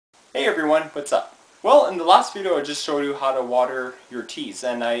Hey everyone, what's up? Well, in the last video I just showed you how to water your teas,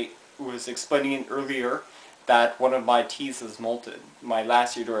 and I was explaining earlier that one of my teas is molted, my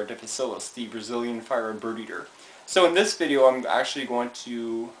Lasidora difficilis, the Brazilian fire bird eater. So in this video I'm actually going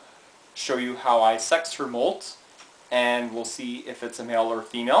to show you how I sex her molt, and we'll see if it's a male or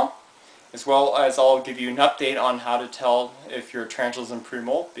female, as well as I'll give you an update on how to tell if your tarantula's in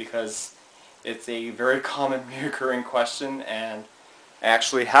premolt, because it's a very common recurring question, and I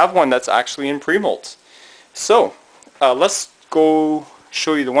actually have one that's actually in premolt. So let's go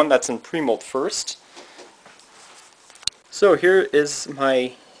show you the one that's in premolt first. So here is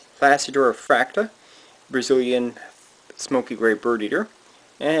my Lasidora fracta, Brazilian smoky gray bird eater,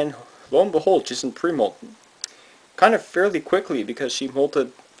 and lo and behold, she's in premolt. Kind of fairly quickly because she molted,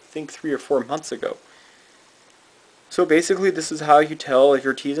 I think, 3 or 4 months ago. So basically this is how you tell if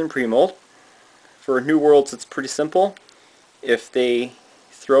your tea's in premolt. For New Worlds it's pretty simple. If they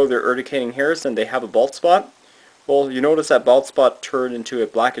throw their urticating hairs and they have a bald spot, well, you notice that bald spot turned into a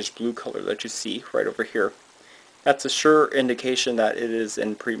blackish blue color that you see right over here. That's a sure indication that it is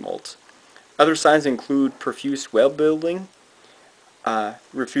in premolt. Other signs include profuse web building,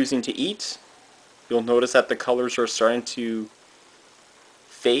 refusing to eat. You'll notice that the colors are starting to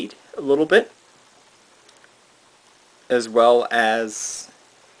fade a little bit, as well as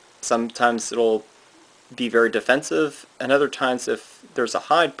sometimes it'll be very defensive, and other times if there's a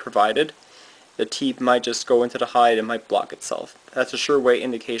hide provided, the tea might just go into the hide and might block itself. That's a sure way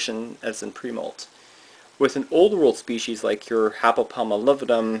indication as in premolt. With an old world species like your Hapopalma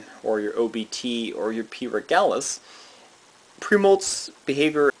lividum or your OBT or your P. regalis, premolt's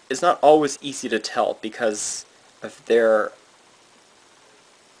behavior is not always easy to tell because of their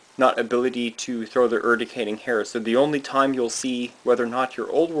not ability to throw their urticating hairs. So the only time you'll see whether or not your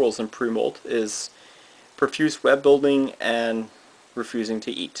old world's in premolt is profuse web building and refusing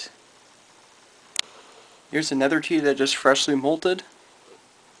to eat. Here's another tea that just freshly molted.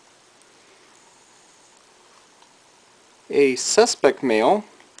 A suspect male,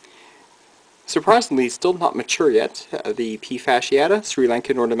 surprisingly still not mature yet, the P. fasciata, Sri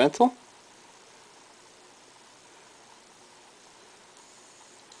Lankan ornamental.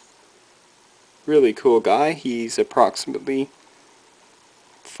 Really cool guy. He's approximately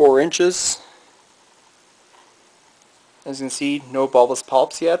 4 inches. As you can see, no bulbous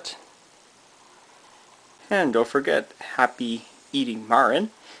polyps yet. And don't forget, happy eating Marin,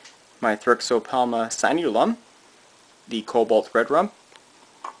 my Thrixopalma sinulum, the cobalt red rump,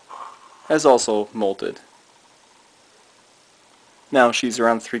 has also molted. Now she's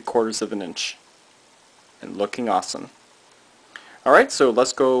around 3/4 of an inch and looking awesome. Alright, so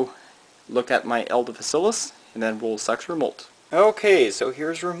let's go look at my L.difficilis and then we'll sex her molt. Okay, so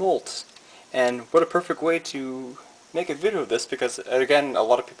here's her molt. And what a perfect way to make a video of this, because again, a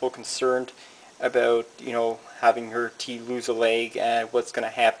lot of people are concerned about, having her tea lose a leg and what's going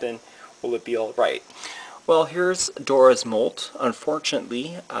to happen. Will it be alright? Well, here's Dora's molt.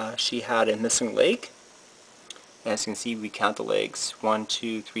 Unfortunately, she had a missing leg. As you can see, we count the legs. 1,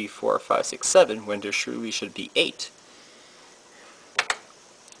 2, 3, 4, 5, 6, 7, when there surely should be 8.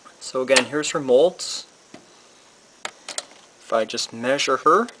 So again, here's her molt. If I just measure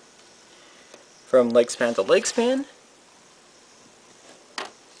her from leg span to leg span,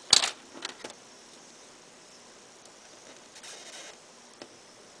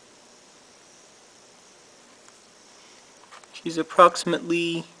 she's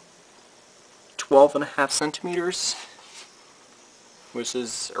approximately 12.5 centimeters, which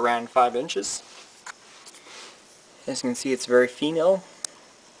is around 5 inches. As you can see, it's very female.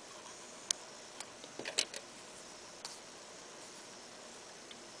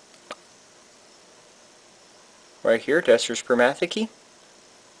 Right here, Dester's spermathecae.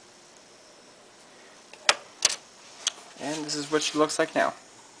 And this is what she looks like now.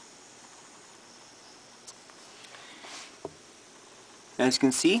 As you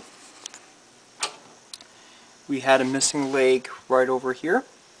can see, we had a missing leg right over here.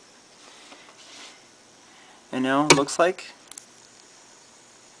 And now it looks like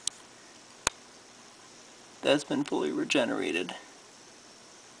that's been fully regenerated.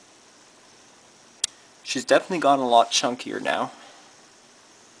 She's definitely gotten a lot chunkier now.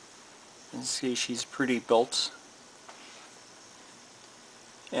 You can see she's pretty built.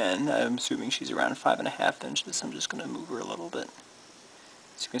 And I'm assuming she's around 5.5 inches. I'm just going to move her a little bit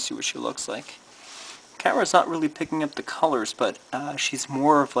so you can see what she looks like. Camera's not really picking up the colors, but she's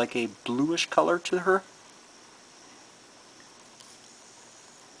more of like a bluish color to her.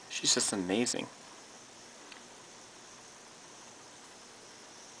 She's just amazing.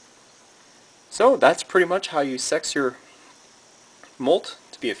 So that's pretty much how you sex your molt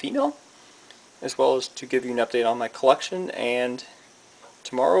to be a female, as well as to give you an update on my collection. And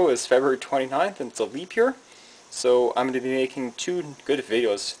tomorrow is February 29th and it's a leap year, so I'm going to be making 2 good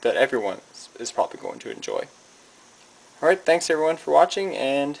videos that everyone is probably going to enjoy. Alright, thanks everyone for watching,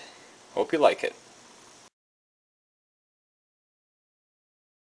 and hope you like it.